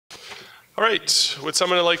All right, would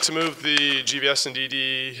someone like to move the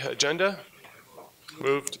GVS&DD agenda?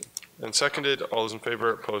 Moved and seconded. All those in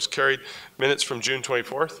favor, opposed, carried. Minutes from June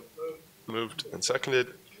 24th? Moved and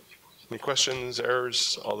seconded. Any questions,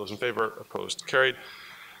 errors? All those in favor, opposed, carried.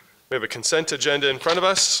 We have a consent agenda in front of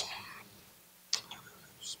us.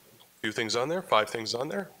 A few things on there, 5 things on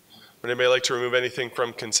there. Would anybody like to remove anything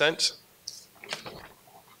from consent?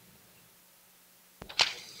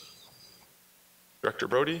 Director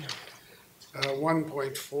Brody?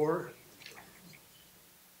 1.4.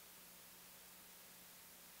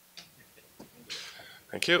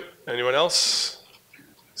 Thank you. Anyone else?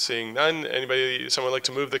 Seeing none, someone like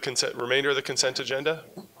to move the remainder of the consent agenda?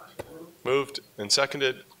 Moved and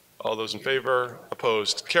seconded. All those in favor,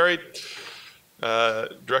 opposed, carried.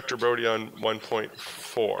 Director Brody on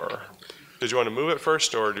 1.4. Did you want to move it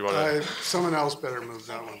first, or do you want to? Someone else better move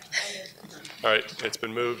that one. All right, it's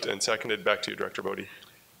been moved and seconded. Back to you, Director Brody.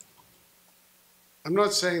 I'm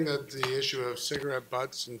not saying that the issue of cigarette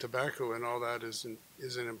butts and tobacco and all that isn't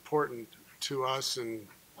important to us and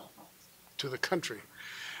to the country.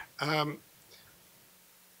 But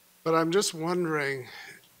I'm just wondering,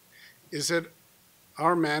 is it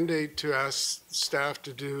our mandate to ask staff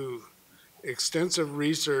to do extensive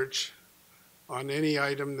research on any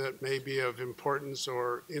item that may be of importance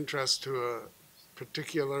or interest to a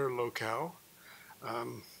particular locale? I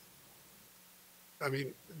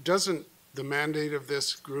mean, doesn't the mandate of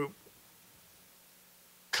this group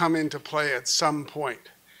come into play at some point?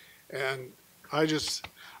 And I'm just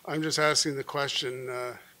asking the question.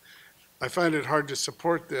 I find it hard to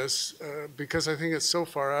support this because I think it's so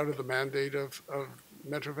far out of the mandate of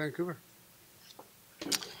Metro Vancouver.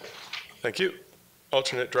 Thank you.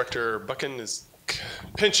 Alternate Director Buchan is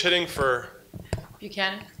pinch hitting for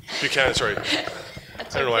Buchanan. Buchanan, sorry. I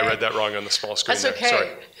don't know why I read that wrong on the small screen. That's okay.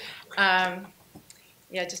 Sorry.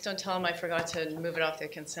 Yeah, just don't tell them I forgot to move it off the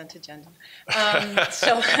consent agenda.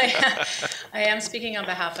 So I am speaking on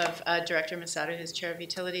behalf of Director Masato, who's Chair of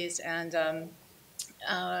Utilities. And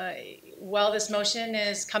while this motion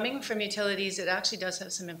is coming from Utilities, it actually does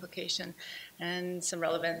have some implication and some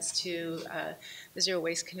relevance to the Zero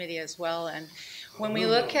Waste Committee as well. And when we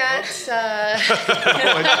look at...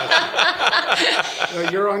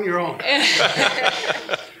 You're on your own.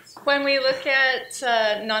 When we look at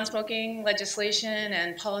non-smoking legislation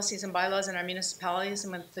and policies and bylaws in our municipalities,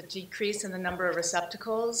 and with the decrease in the number of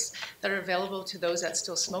receptacles that are available to those that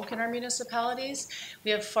still smoke in our municipalities,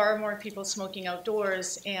 we have far more people smoking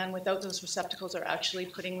outdoors, and without those receptacles are actually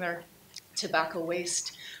putting their tobacco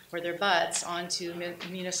waste or their butts onto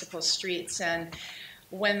municipal streets. And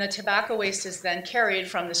when the tobacco waste is then carried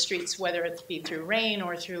from the streets, whether it be through rain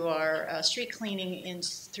or through our street cleaning,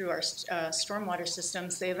 through our stormwater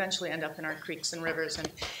systems, they eventually end up in our creeks and rivers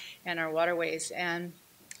and our waterways. And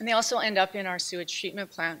they also end up in our sewage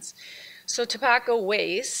treatment plants. So tobacco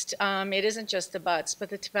waste, it isn't just the butts, but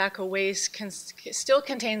the tobacco waste still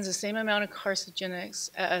contains the same amount of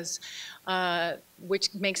carcinogens as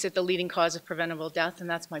which makes it the leading cause of preventable death, and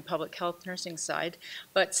that's my public health nursing side.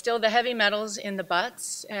 But still, the heavy metals in the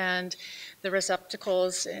butts and the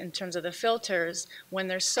receptacles in terms of the filters, when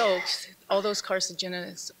they're soaked, all those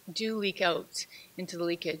carcinogens do leak out into the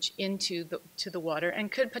leakage into the water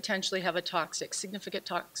and could potentially have a significant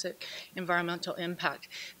toxic environmental impact.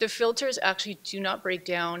 The filters actually do not break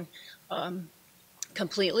down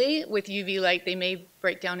completely with UV light. They may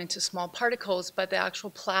break down into small particles, but the actual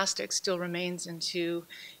plastic still remains into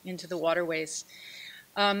the waterways.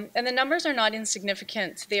 And the numbers are not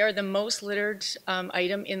insignificant. They are the most littered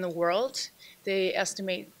item in the world. They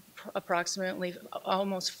estimate approximately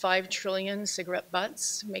almost 5 trillion cigarette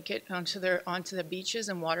butts make it onto the beaches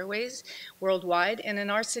and waterways worldwide. And in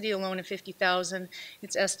our city alone of 50,000,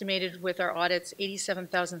 it's estimated with our audits,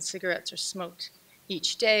 87,000 cigarettes are smoked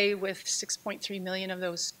each day, with 6.3 million of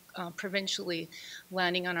those provincially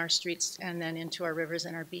landing on our streets and then into our rivers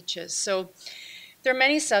and our beaches. So there are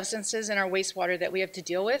many substances in our wastewater that we have to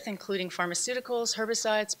deal with, including pharmaceuticals,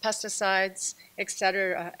 herbicides, pesticides, et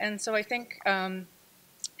cetera. And so I think, and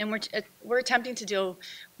we're attempting to deal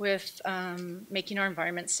with making our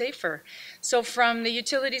environment safer. So from the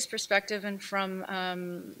utilities perspective and from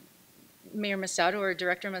Mayor Masato or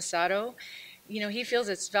Director Masato, he feels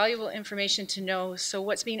it's valuable information to know. So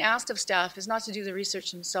what's being asked of staff is not to do the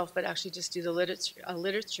research themselves, but actually just do the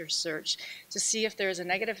literature search to see if there is a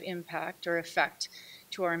negative impact or effect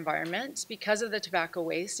to our environment because of the tobacco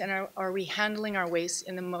waste, and are we handling our waste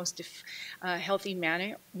in the most healthy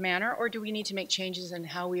manner, or do we need to make changes in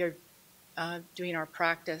how we are doing our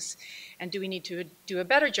practice, and do we need to do a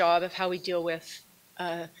better job of how we deal with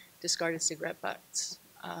discarded cigarette butts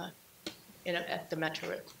at the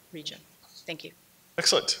metro region? Thank you.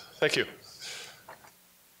 Excellent. Thank you.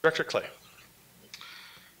 Director Clay.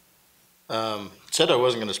 Said I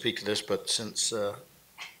wasn't going to speak to this, but since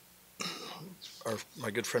my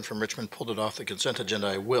good friend from Richmond pulled it off the consent agenda,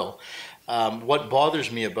 I will. What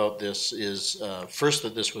bothers me about this is first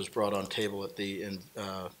that this was brought on table at the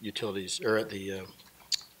utilities or at the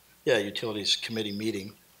utilities committee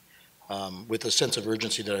meeting with a sense of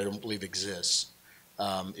urgency that I don't believe exists.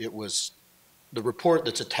 It was the report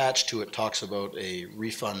that's attached to it talks about a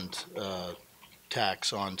refund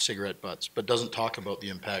tax on cigarette butts, but doesn't talk about the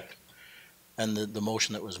impact and the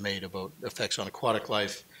motion that was made about effects on aquatic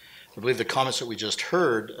life. I believe the comments that we just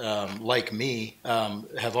heard, like me,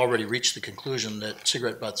 have already reached the conclusion that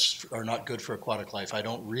cigarette butts are not good for aquatic life. I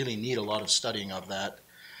don't really need a lot of studying of that.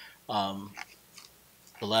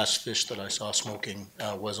 The last fish that I saw smoking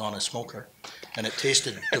was on a smoker, and it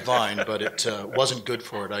tasted divine, but it wasn't good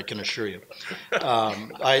for it, I can assure you.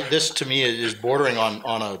 This, to me, is bordering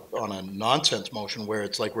on a nonsense motion where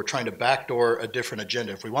it's like we're trying to backdoor a different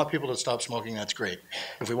agenda. If we want people to stop smoking, that's great.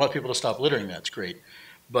 If we want people to stop littering, that's great.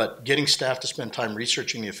 But getting staff to spend time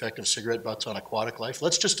researching the effect of cigarette butts on aquatic life,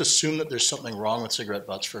 let's just assume that there's something wrong with cigarette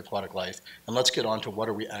butts for aquatic life, and let's get on to what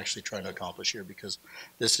are we actually trying to accomplish here, because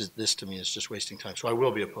this to me is just wasting time. So I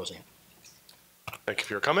will be opposing it. Thank you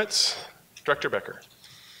for your comments. Director Becker.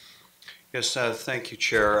 Yes, thank you,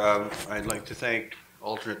 Chair. I'd like to thank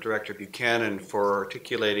Alternate Director Buchanan for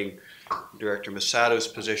articulating Director Masato's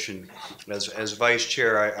position. As Vice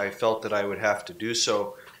Chair, I felt that I would have to do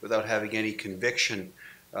so without having any conviction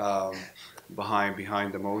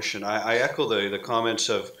behind the motion. I echo the comments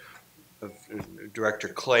of Director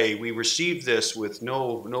Clay. We received this with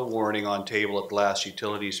no warning on table at the last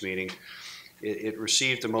utilities meeting. It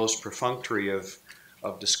received the most perfunctory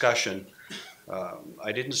of discussion.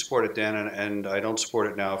 I didn't support it then, and I don't support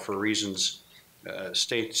it now for reasons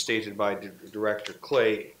stated by Director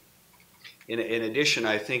Clay. In addition,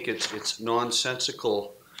 I think it's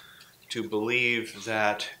nonsensical to believe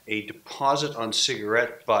that a deposit on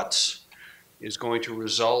cigarette butts is going to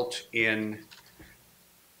result in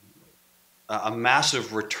a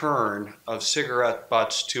massive return of cigarette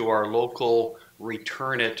butts to our local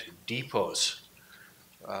return it depots.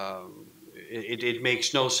 It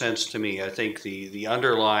makes no sense to me. I think the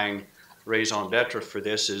underlying raison d'etre for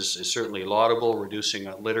this is certainly laudable,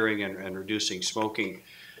 reducing littering and reducing smoking.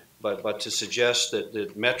 But to suggest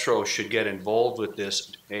that Metro should get involved with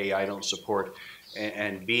this, A, I don't support,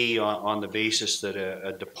 and B, on the basis that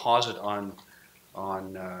a deposit on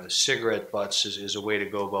cigarette butts is a way to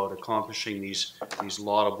go about accomplishing these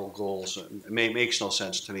laudable goals. It makes no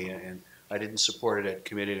sense to me, and I didn't support it at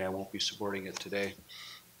committee, and I won't be supporting it today.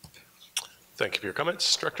 Thank you for your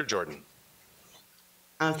comments. Director Jordan.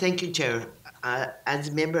 Thank you, Chair. As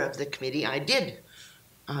a member of the committee, I did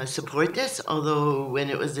support this, although when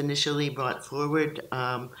it was initially brought forward,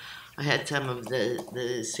 I had some of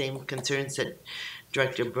the same concerns that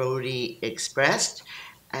Director Brody expressed,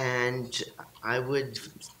 and I would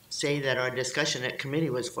say that our discussion at committee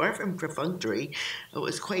was far from perfunctory. It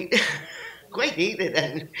was quite heated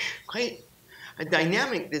and quite a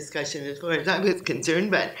dynamic discussion as far as I was concerned.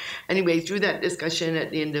 But anyway, through that discussion,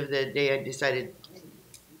 at the end of the day, I decided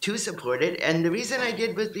to support it, and the reason I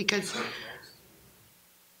did was because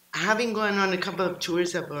having gone on a couple of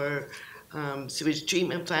tours of our sewage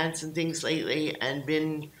treatment plants and things lately, and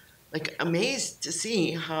been like amazed to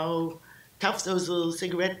see how tough those little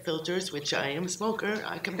cigarette filters, which I am a smoker,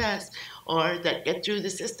 I confess, are, that get through the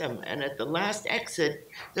system. And at the last exit,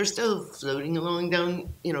 they're still floating along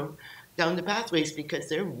down the pathways because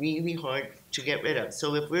they're really hard to get rid of.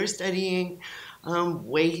 So if we're studying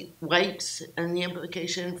wipes and the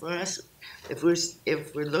implication for us, if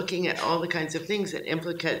we're looking at all the kinds of things that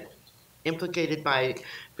implicated by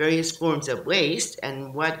various forms of waste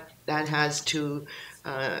and what that has to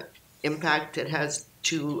impact it has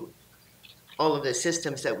to all of the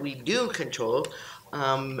systems that we do control,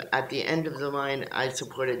 at the end of the line, I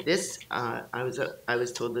supported this. I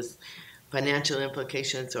was told this financial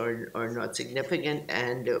implications are not significant,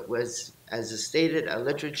 and it was, as is stated, a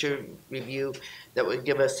literature review that would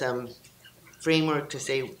give us some framework to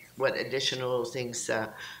say what additional things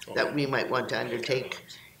that we might want to undertake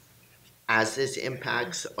as this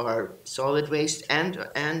impacts our solid waste and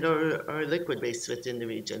our liquid waste within the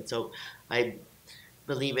region. So I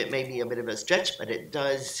believe it may be a bit of a stretch, but it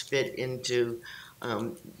does fit into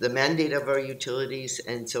the mandate of our utilities,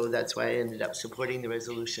 and so that's why I ended up supporting the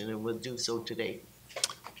resolution, and will do so today.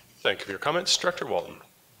 Thank you for your comments. Director Walton.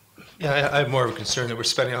 Yeah, I have more of a concern that we're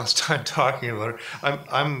spending all this time talking about it.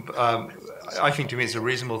 I think to me it's a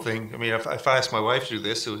reasonable thing. I mean, if I asked my wife to do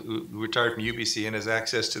this, who retired from UBC and has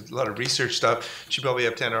access to a lot of research stuff, she'd probably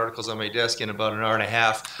have 10 articles on my desk in about an hour and a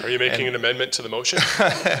half. Are you making an amendment to the motion?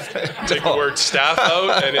 Take the word staff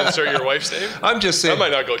out and insert your wife's name? I'm just saying. That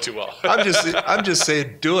might not go too well. I'm just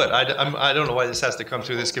saying, do it. I don't know why this has to come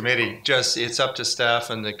through this committee. Just, it's up to staff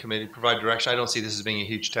and the committee to provide direction. I don't see this as being a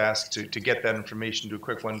huge task to get that information, do a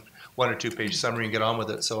quick one or two page summary and get on with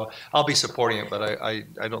it. So I'll be supporting it, but I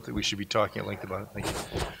don't think we should be talking at length about it. Thank you.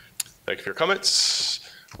 Thank you for your comments.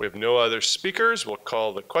 We have no other speakers. We'll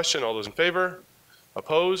call the question. All those in favor?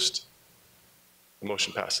 Opposed? The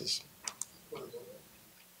motion passes.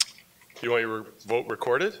 You want your vote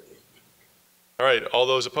recorded? All right, all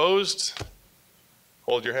those opposed,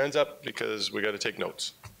 hold your hands up because we got to take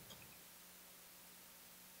notes.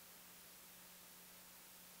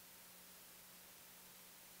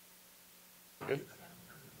 Good.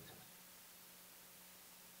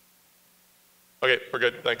 Okay, we're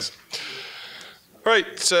good, thanks. All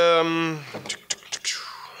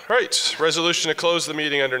right, resolution to close the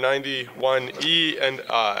meeting under 91E and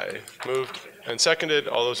I. Moved and seconded.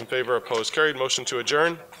 All those in favor, opposed, carried. Motion to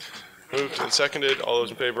adjourn. Moved and seconded. All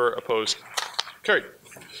those in favor, opposed, carried.